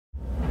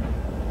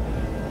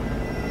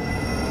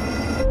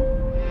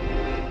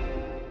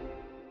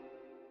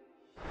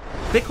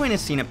Bitcoin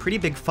has seen a pretty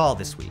big fall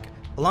this week,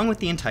 along with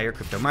the entire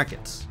crypto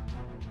markets.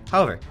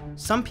 However,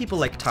 some people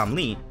like Tom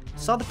Lee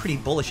saw the pretty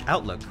bullish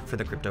outlook for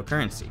the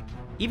cryptocurrency.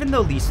 Even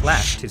though Lee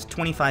slashed his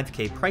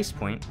 25K price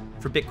point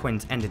for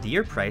Bitcoin's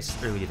end-of-the-year price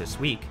earlier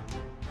this week,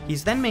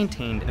 he's then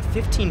maintained a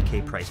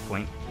 15K price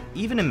point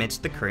even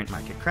amidst the current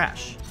market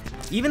crash.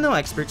 Even though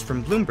experts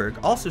from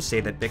Bloomberg also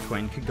say that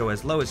Bitcoin could go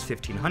as low as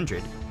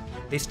 1500,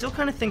 they still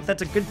kind of think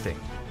that's a good thing,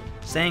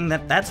 saying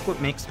that that's what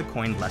makes the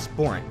coin less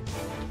boring,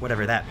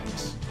 whatever that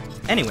means.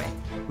 Anyway,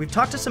 we've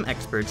talked to some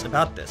experts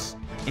about this,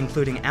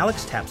 including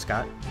Alex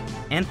Tapscott,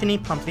 Anthony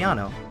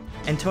Pompliano,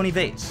 and Tony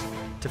Vase,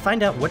 to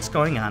find out what's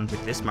going on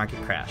with this market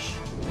crash.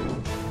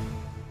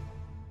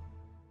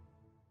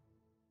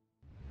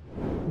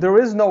 There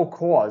is no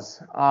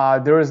cause.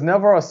 There is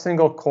never a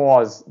single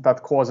cause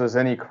that causes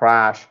any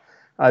crash.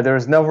 There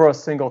is never a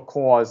single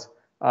cause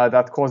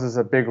that causes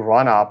a big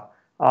run-up.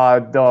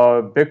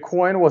 The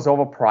Bitcoin was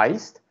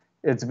overpriced.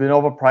 It's been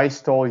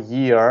overpriced all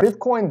year.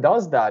 Bitcoin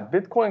does that.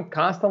 Bitcoin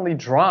constantly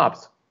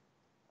drops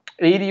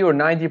 80 or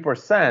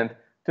 90%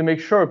 to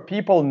make sure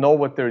people know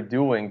what they're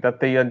doing,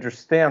 that they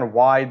understand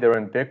why they're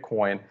in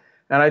Bitcoin.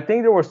 And I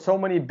think there were so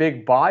many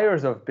big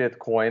buyers of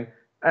Bitcoin,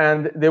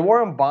 and they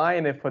weren't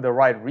buying it for the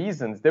right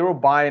reasons. They were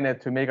buying it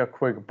to make a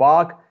quick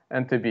buck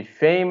and to be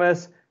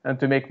famous and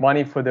to make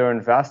money for their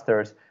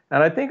investors.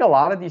 And I think a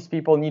lot of these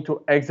people need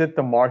to exit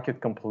the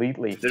market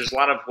completely. There's a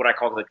lot of what I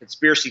call the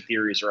conspiracy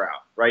theories are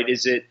out, right?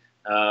 Is it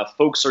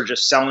folks are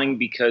just selling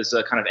because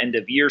kind of end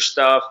of year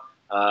stuff?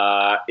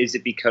 Is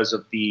it because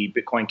of the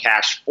Bitcoin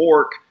Cash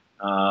fork?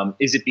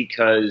 Is it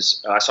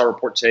because I saw a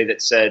report today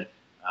that said,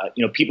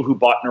 people who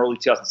bought in early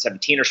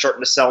 2017 are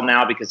starting to sell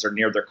now because they're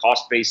near their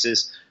cost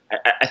basis?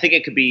 I think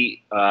it could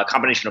be a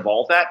combination of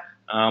all of that,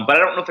 but I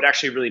don't know if it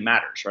actually really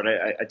matters,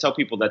 right? I tell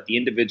people that the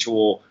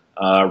individual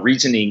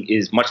reasoning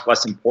is much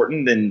less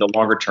important than the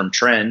longer term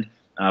trend.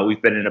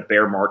 We've been in a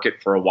bear market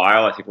for a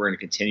while. I think we're going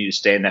to continue to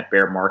stay in that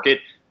bear market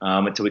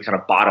until we kind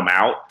of bottom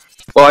out.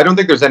 Well, I don't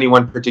think there's any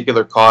one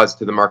particular cause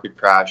to the market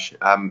crash.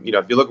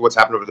 If you look at what's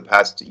happened over the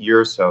past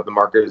year or so, the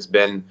market has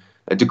been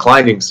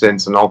declining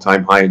since an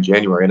all-time high in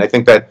January. And I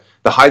think that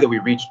the high that we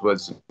reached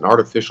was an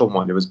artificial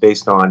one. It was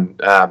based on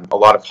a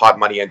lot of hot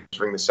money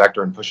entering the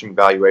sector and pushing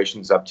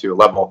valuations up to a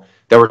level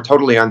that were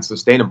totally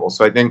unsustainable.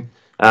 So I think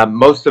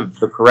most of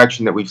the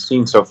correction that we've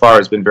seen so far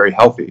has been very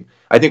healthy.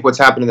 I think what's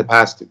happened in the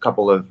past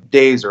couple of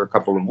days or a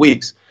couple of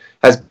weeks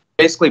has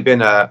basically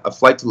been a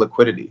flight to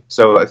liquidity.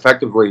 So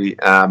effectively,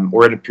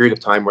 we're in a period of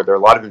time where there are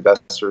a lot of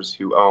investors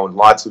who own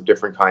lots of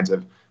different kinds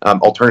of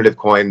alternative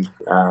coins,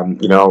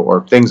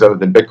 or things other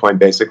than Bitcoin,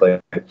 basically.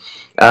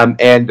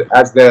 And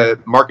as the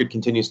market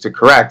continues to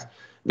correct,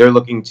 they're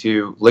looking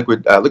to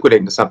liquidate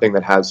into something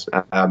that has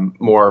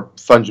more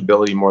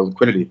fungibility, more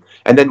liquidity.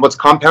 And then what's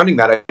compounding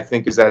that, I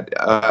think, is that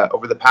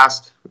over the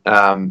past,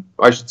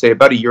 I should say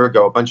about a year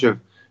ago, a bunch of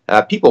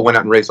people went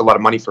out and raised a lot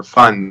of money for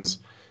funds,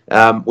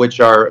 which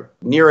are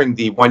nearing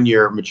the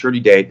one-year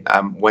maturity date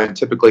when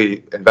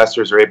typically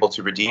investors are able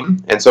to redeem.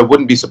 And so it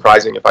wouldn't be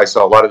surprising if I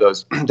saw a lot of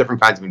those different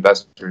kinds of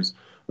investors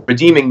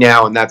redeeming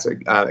now, and that's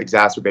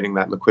exacerbating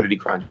that liquidity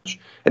crunch.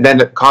 And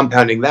then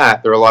compounding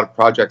that, there are a lot of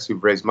projects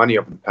who've raised money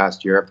over the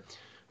past year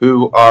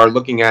who are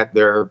looking at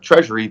their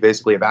treasury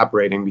basically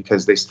evaporating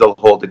because they still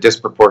hold a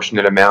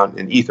disproportionate amount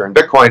in Ether and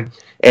Bitcoin,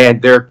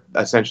 and they're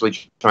essentially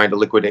trying to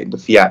liquidate into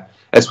fiat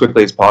as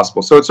quickly as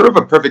possible. So it's sort of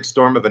a perfect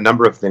storm of a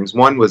number of things.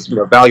 One was,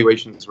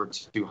 valuations were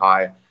too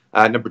high.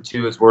 Number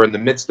two is we're in the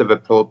midst of a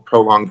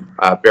prolonged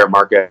bear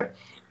market.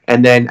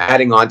 And then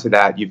adding on to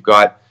that, you've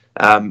got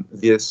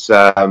this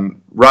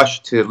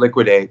rush to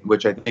liquidate,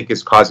 which I think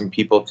is causing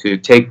people to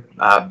take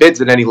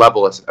bids at any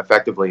level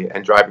effectively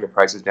and driving the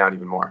prices down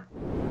even more.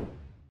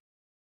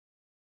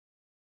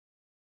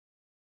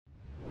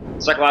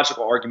 The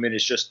psychological argument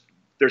is just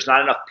there's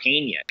not enough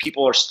pain yet.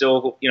 People are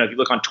still, if you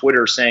look on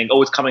Twitter saying,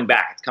 oh, it's coming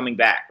back,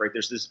 right?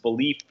 There's this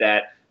belief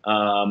that,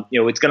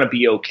 it's going to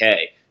be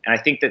okay. And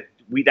I think that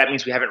that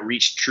means we haven't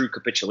reached true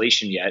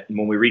capitulation yet. And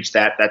when we reach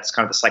that, that's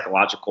kind of the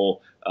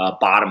psychological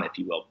bottom, if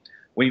you will.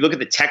 When you look at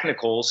the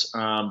technicals,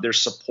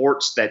 there's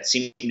supports that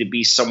seem to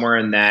be somewhere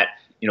in that,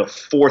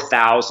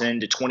 4,000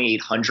 to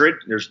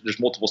 2,800. There's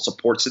multiple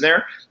supports in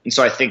there. And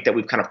so I think that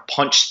we've kind of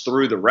punched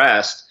through the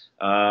rest.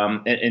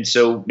 And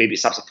so maybe it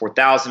stops at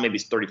 4,000, maybe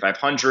it's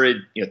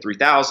 3,500,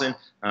 3,000,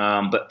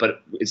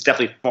 but it's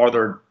definitely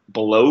farther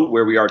below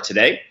where we are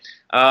today.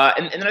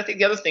 And then I think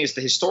the other thing is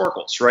the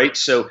historicals, right?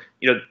 So,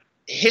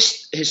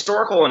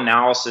 historical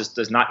analysis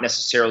does not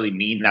necessarily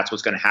mean that's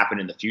what's going to happen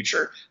in the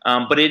future,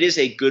 but it is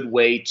a good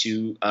way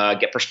to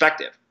get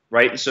perspective,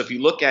 right? And so if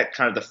you look at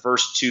kind of the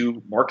first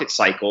two market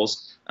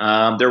cycles,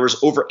 there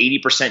was over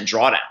 80%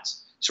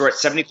 drawdowns. So we're at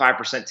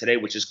 75% today,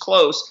 which is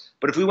close.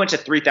 But if we went to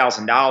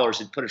 $3,000,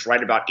 it'd put us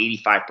right about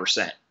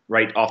 85%,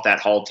 right off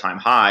that all-time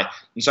high.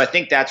 And so I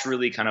think that's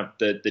really kind of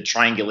the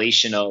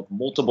triangulation of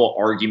multiple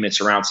arguments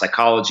around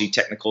psychology,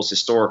 technicals,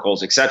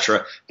 historicals, et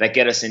cetera, that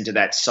get us into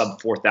that sub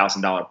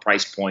 $4,000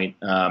 price point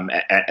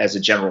as a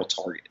general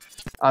target.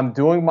 I'm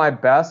doing my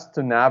best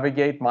to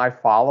navigate my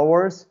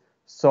followers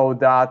so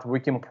that we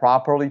can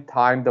properly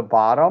time the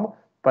bottom.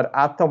 But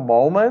at the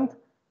moment,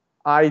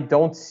 I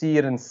don't see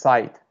it in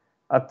sight.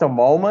 At the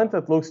moment,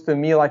 it looks to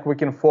me like we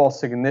can fall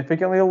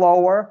significantly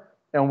lower,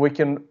 and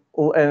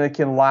it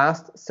can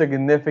last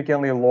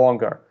significantly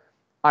longer.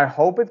 I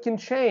hope it can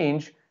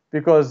change,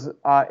 because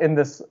in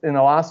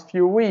the last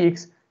few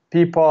weeks,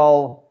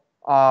 people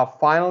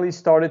finally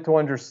started to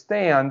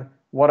understand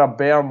what a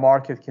bear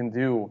market can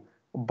do.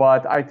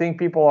 But I think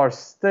people are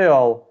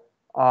still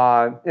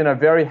in a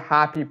very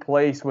happy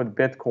place with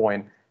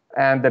Bitcoin.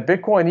 And the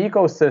Bitcoin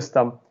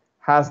ecosystem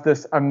has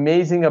this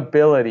amazing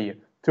ability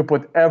to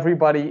put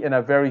everybody in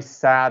a very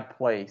sad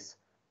place.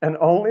 And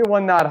only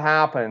when that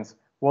happens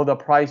will the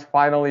price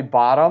finally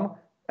bottom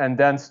and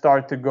then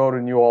start to go to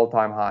new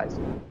all-time highs.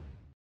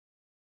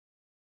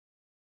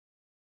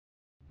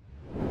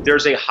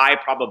 There's a high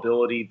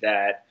probability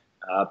that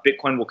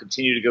Bitcoin will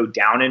continue to go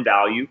down in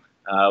value.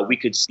 We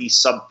could see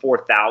sub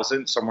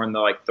 4,000, somewhere in the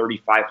like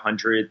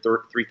 $3,500,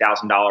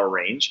 $3,000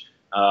 range.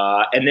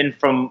 And then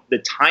from the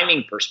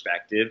timing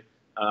perspective,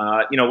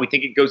 we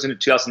think it goes into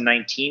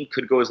 2019,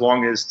 could go as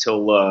long as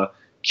till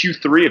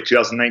Q3 of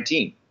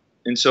 2019.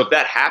 And so if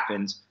that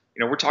happens,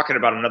 we're talking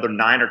about another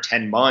 9 or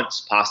 10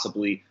 months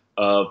possibly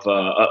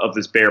of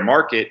this bear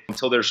market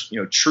until there's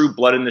true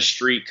blood in the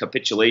street,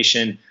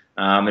 capitulation,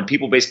 and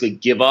people basically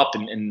give up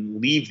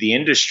and leave the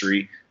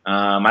industry.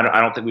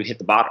 I don't think we've hit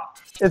the bottom.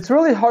 It's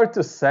really hard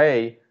to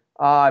say.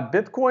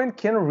 Bitcoin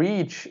can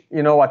reach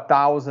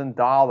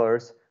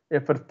 $1,000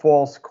 if it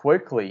falls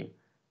quickly,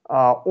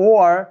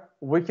 or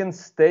we can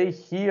stay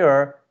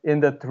here in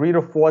the $3,000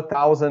 to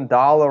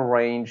 $4,000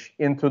 range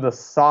into the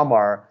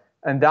summer,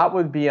 and that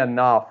would be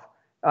enough.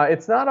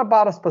 It's not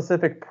about a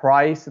specific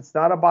price. It's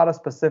not about a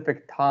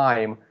specific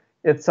time.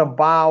 It's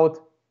about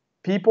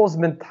people's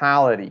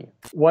mentality.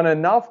 When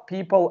enough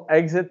people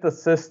exit the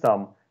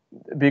system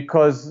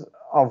because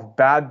of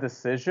bad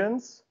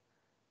decisions,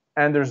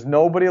 and there's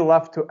nobody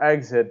left to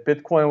exit,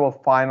 Bitcoin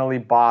will finally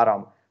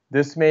bottom.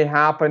 This may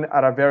happen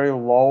at a very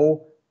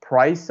low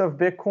price of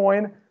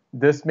Bitcoin.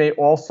 This may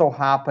also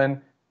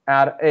happen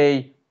at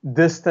a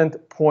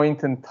distant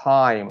point in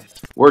time.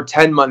 We're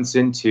 10 months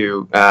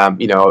into,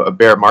 a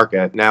bear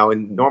market. Now,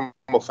 in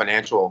normal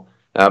financial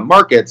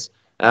markets,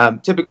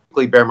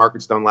 typically bear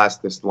markets don't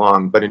last this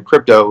long. But in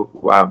crypto,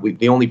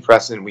 the only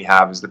precedent we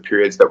have is the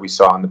periods that we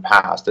saw in the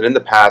past. And in the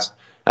past,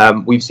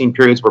 we've seen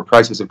periods where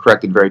prices have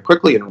corrected very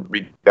quickly and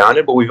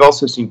rebounded, but we've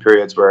also seen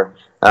periods where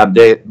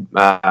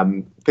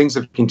things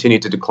have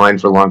continued to decline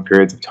for long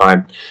periods of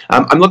time.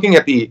 I'm looking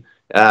at the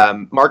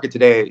market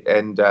today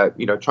and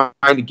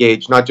trying to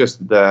gauge not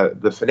just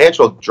the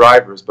financial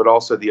drivers, but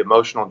also the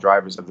emotional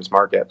drivers of this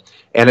market.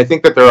 And I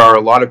think that there are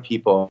a lot of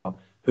people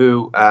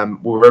who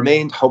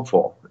remained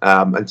hopeful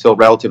until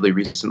relatively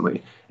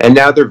recently, and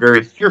now they're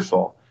very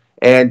fearful.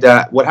 And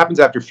what happens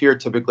after fear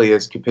typically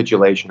is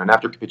capitulation. And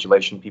after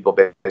capitulation, people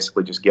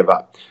basically just give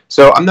up.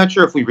 So I'm not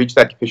sure if we reached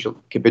that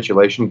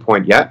capitulation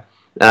point yet.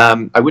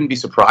 I wouldn't be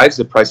surprised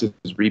if prices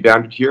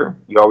rebounded here.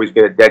 You always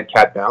get a dead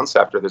cat bounce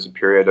after there's a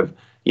period of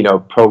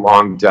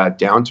prolonged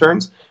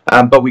downturns.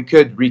 But we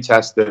could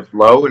retest the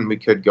low, and we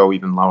could go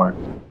even lower.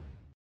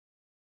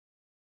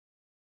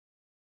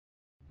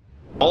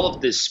 All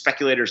of the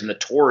speculators and the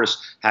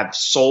tourists have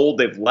sold,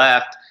 they've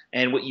left.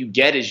 And what you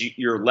get is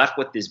you're left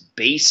with this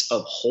base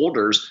of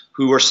holders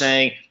who are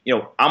saying,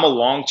 I'm a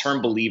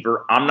long-term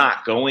believer. I'm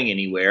not going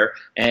anywhere.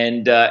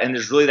 And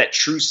there's really that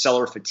true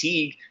seller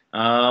fatigue.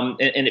 And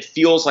it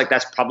feels like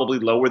that's probably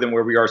lower than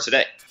where we are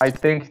today. I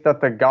think that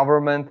the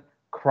government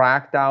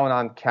crackdown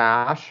on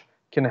cash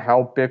can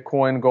help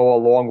Bitcoin go a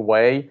long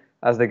way.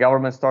 As the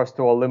government starts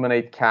to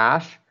eliminate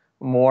cash,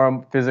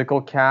 more physical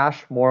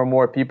cash, more and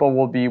more people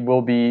will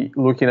be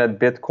looking at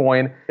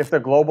Bitcoin. If the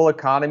global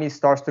economy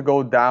starts to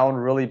go down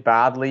really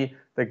badly,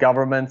 the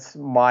governments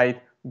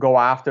might go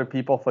after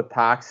people for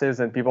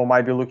taxes, and people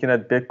might be looking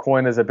at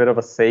Bitcoin as a bit of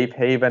a safe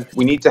haven.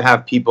 We need to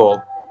have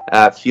people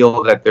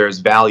feel that there's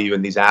value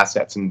in these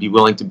assets and be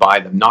willing to buy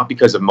them, not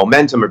because of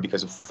momentum or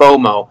because of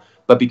FOMO,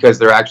 but because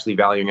they're actually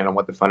valuing it on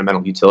what the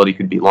fundamental utility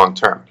could be long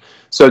term.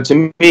 So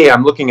to me,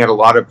 I'm looking at a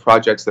lot of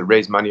projects that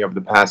raised money over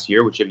the past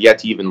year, which have yet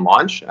to even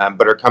launch,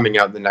 but are coming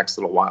out in the next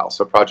little while.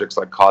 So projects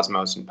like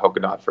Cosmos and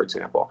Polkadot, for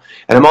example.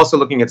 And I'm also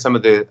looking at some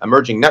of the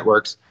emerging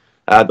networks,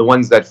 the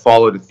ones that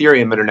followed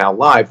Ethereum and are now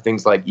live,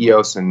 things like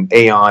EOS and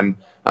Aeon,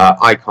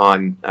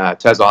 Icon,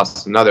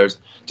 Tezos, and others,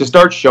 to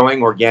start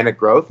showing organic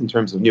growth in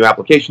terms of new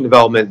application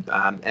development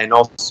and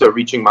also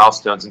reaching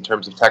milestones in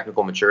terms of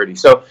technical maturity.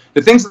 So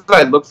the things that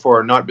I look for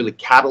are not really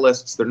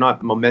catalysts, they're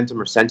not momentum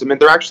or sentiment,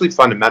 they're actually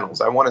fundamentals.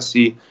 I want to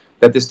see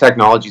that this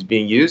technology is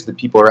being used, that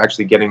people are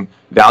actually getting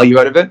value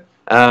out of it,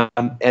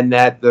 and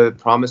that the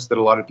promise that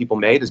a lot of people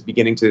made is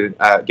beginning to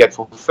get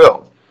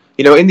fulfilled.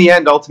 In the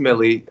end,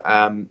 ultimately,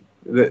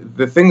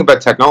 the thing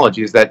about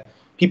technology is that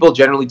people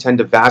generally tend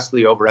to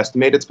vastly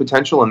overestimate its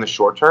potential in the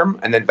short term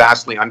and then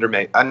vastly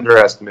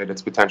underestimate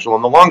its potential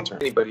in the long term.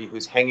 Anybody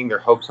who's hanging their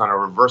hopes on a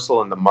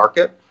reversal in the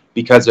market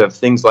because of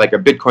things like a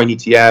Bitcoin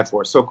ETF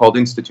or so-called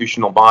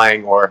institutional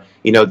buying, or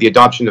the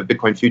adoption of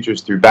Bitcoin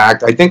futures through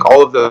Backed. I think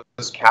all of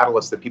those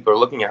catalysts that people are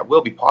looking at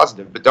will be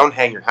positive, but don't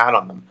hang your hat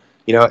on them.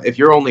 If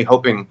you're only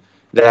hoping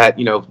that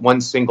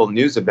one single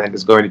news event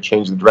is going to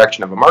change the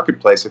direction of a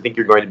marketplace, I think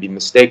you're going to be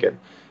mistaken.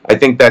 I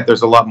think that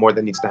there's a lot more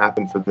that needs to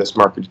happen for this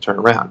market to turn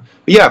around.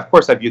 But yeah, of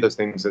course, I view those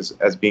things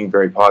as being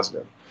very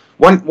positive.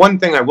 One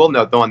thing I will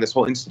note, though, on this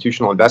whole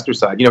institutional investor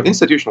side,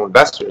 institutional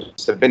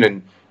investors have been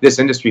in this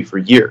industry for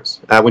years.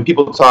 When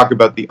people talk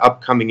about the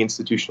upcoming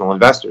institutional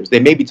investors, they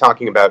may be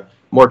talking about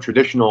more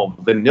traditional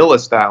vanilla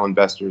style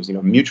investors,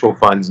 mutual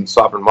funds and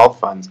sovereign wealth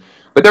funds.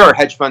 But there are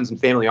hedge funds and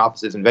family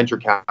offices and venture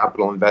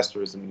capital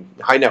investors and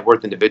high net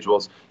worth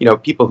individuals,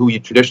 people who you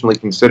traditionally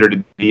consider to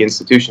be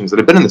institutions that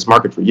have been in this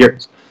market for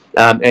years.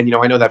 And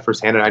I know that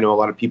firsthand, and I know a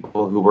lot of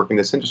people who work in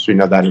this industry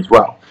know that as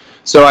well.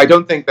 So I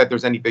don't think that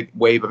there's any big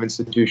wave of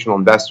institutional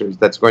investors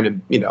that's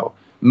going to,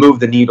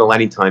 move the needle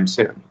anytime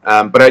soon.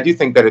 But I do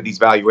think that at these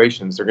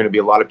valuations, there are going to be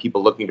a lot of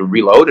people looking to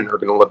reload and are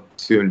going to look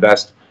to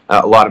invest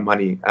a lot of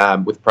money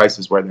with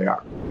prices where they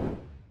are.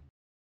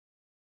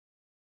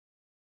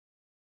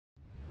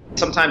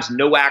 Sometimes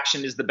no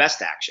action is the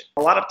best action.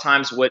 A lot of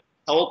times what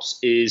helps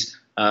is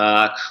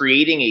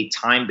creating a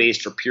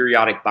time-based or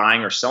periodic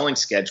buying or selling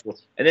schedule,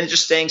 and then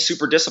just staying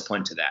super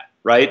disciplined to that,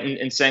 right?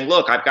 And saying,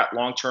 look, I've got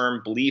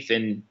long-term belief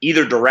in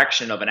either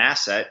direction of an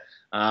asset,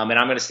 and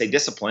I'm going to stay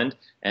disciplined.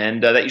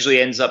 And that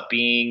usually ends up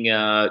being,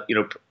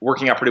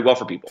 working out pretty well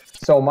for people.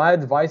 So my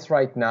advice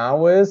right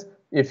now is,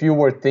 if you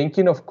were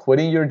thinking of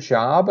quitting your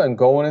job and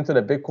going into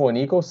the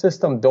Bitcoin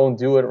ecosystem, don't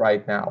do it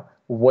right now.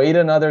 Wait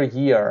another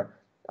year.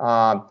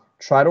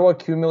 Try to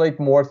accumulate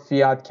more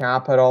fiat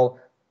capital.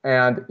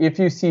 And if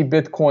you see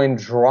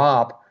Bitcoin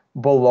drop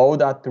below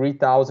that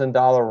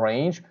 $3,000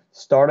 range,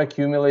 start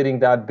accumulating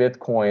that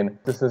Bitcoin.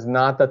 This is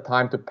not the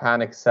time to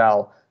panic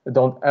sell.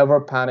 Don't ever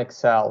panic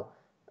sell.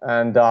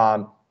 And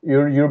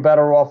you're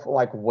better off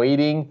like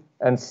waiting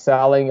and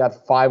selling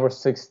at 5,000 or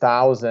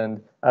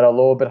 6,000 at a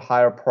little bit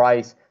higher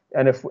price.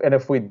 And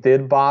if we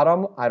did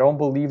bottom, I don't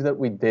believe that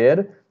we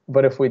did,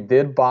 but if we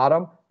did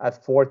bottom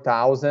at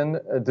 4,000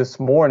 this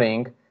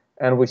morning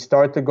and we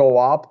start to go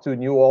up to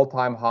new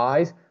all-time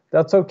highs,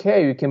 that's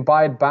okay. You can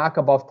buy it back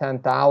above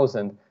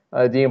 10,000.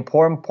 The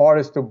important part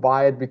is to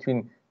buy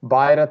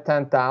it at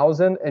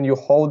 10,000 and you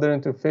hold it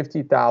into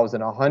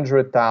 50,000,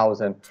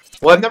 100,000.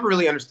 Well, I've never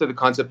really understood the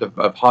concept of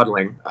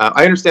hodling.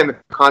 I understand the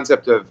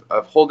concept of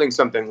holding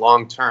something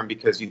long-term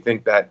because you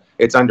think that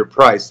it's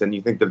underpriced and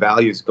you think the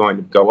value is going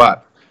to go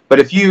up. But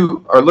if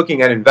you are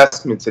looking at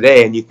investment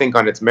today and you think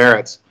on its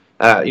merits,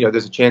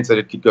 there's a chance that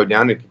it could go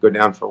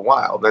down for a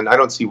while, then I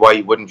don't see why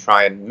you wouldn't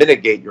try and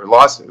mitigate your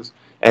losses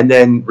and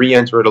then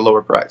re-enter at a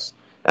lower price.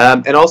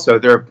 And also,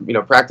 there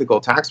are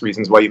practical tax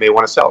reasons why you may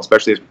want to sell,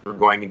 especially as we're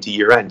going into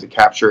year-end to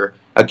capture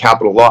a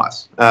capital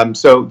loss.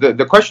 So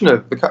the question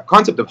of the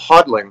concept of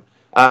hodling,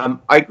 I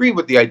agree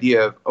with the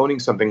idea of owning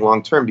something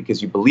long-term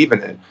because you believe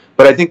in it,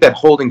 but I think that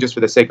holding just for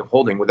the sake of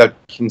holding without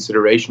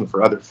consideration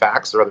for other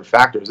facts or other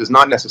factors is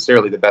not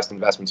necessarily the best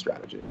investment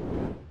strategy.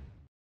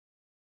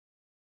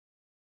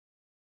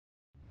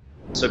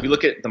 So if you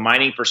look at the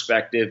mining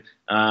perspective,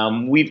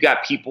 we've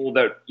got people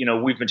that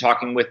we've been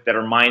talking with that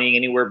are mining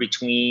anywhere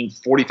between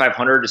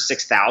 4,500 to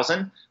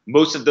 6,000.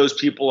 Most of those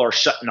people are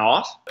shutting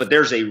off, but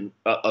there's a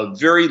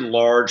very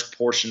large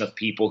portion of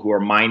people who are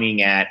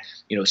mining at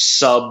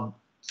sub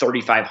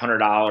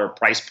 $3,500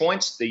 price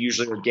points. They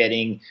usually are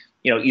getting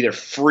either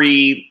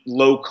free,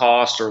 low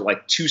cost, or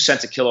like 2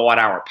 cents a kilowatt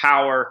hour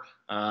power.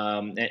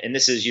 And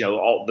this is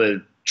all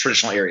the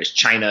traditional areas,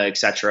 China,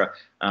 etc.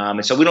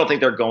 And so we don't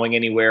think they're going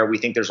anywhere. We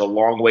think there's a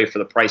long way for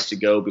the price to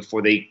go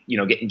before they,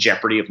 get in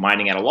jeopardy of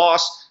mining at a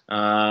loss.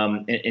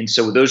 And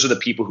so those are the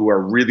people who are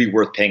really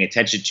worth paying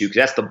attention to because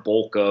that's the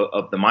bulk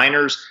of the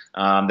miners.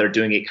 They're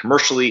doing it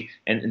commercially,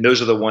 and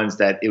those are the ones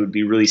that it would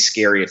be really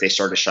scary if they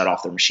started to shut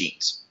off their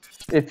machines.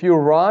 If you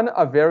run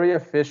a very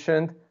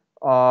efficient,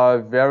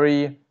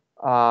 very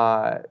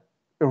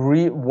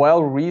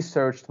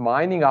well-researched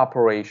mining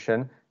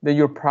operation, then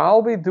you're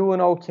probably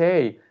doing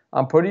okay.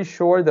 I'm pretty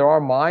sure there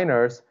are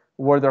miners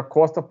where their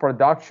cost of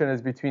production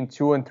is between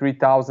 $2,000 and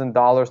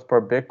 $3,000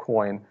 per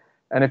Bitcoin.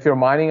 And if your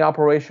mining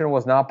operation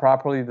was not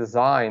properly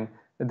designed,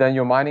 then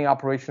your mining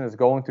operation is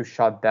going to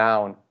shut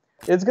down.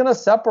 It's going to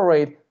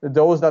separate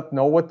those that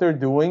know what they're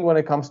doing when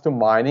it comes to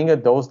mining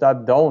and those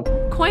that don't.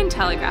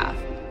 Cointelegraph.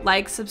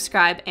 Like,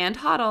 subscribe, and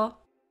hodl.